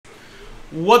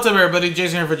What's up, everybody?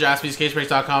 Jason here for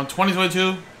JaspysCaseBreaks.com.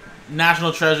 2022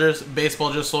 National Treasures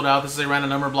Baseball just sold out. This is a random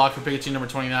number block for Pikachu number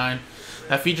 29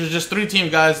 that features just 3 teams,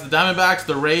 guys: the Diamondbacks,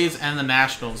 the Rays, and the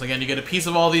Nationals. Again, you get a piece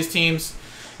of all these teams,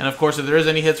 and of course, if there is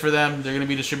any hits for them, they're going to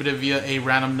be distributed via a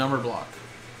random number block,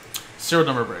 serial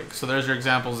number break. So there's your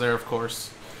examples there, of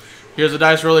course. Here's the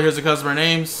dice roller. Here's the customer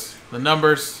names, the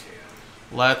numbers.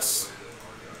 Let's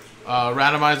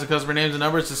randomize the customer names and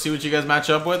numbers to see what you guys match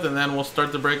up with, and then we'll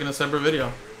start the break in a separate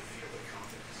video.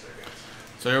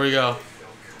 So here we go.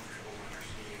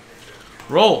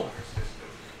 Roll.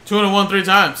 2 and a 1 3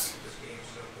 times.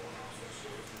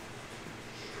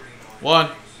 1,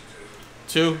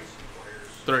 2,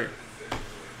 3.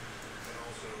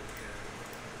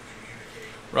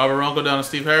 Robert Ronco down to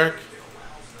Steve Herrick.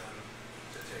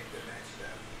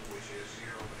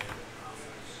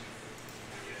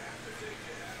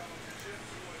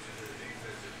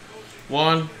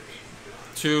 One,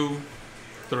 2,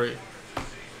 3.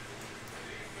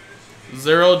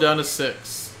 0 down to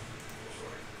 6.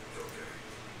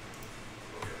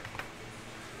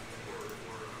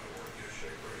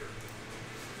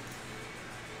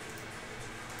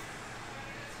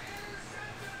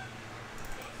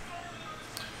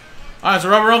 Alright, so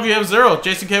Robert Ronco, you have 0.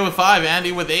 Jason K with 5.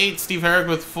 Andy with 8. Steve Herrick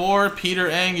with 4. Peter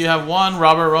Eng, you have 1.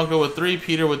 Robert Ronco with 3.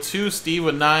 Peter with 2. Steve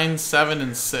with 9, 7,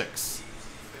 and 6.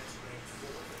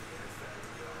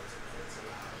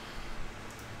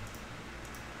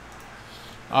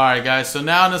 Alright, guys, so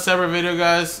now in a separate video,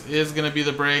 guys, is going to be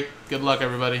the break. Good luck,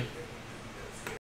 everybody.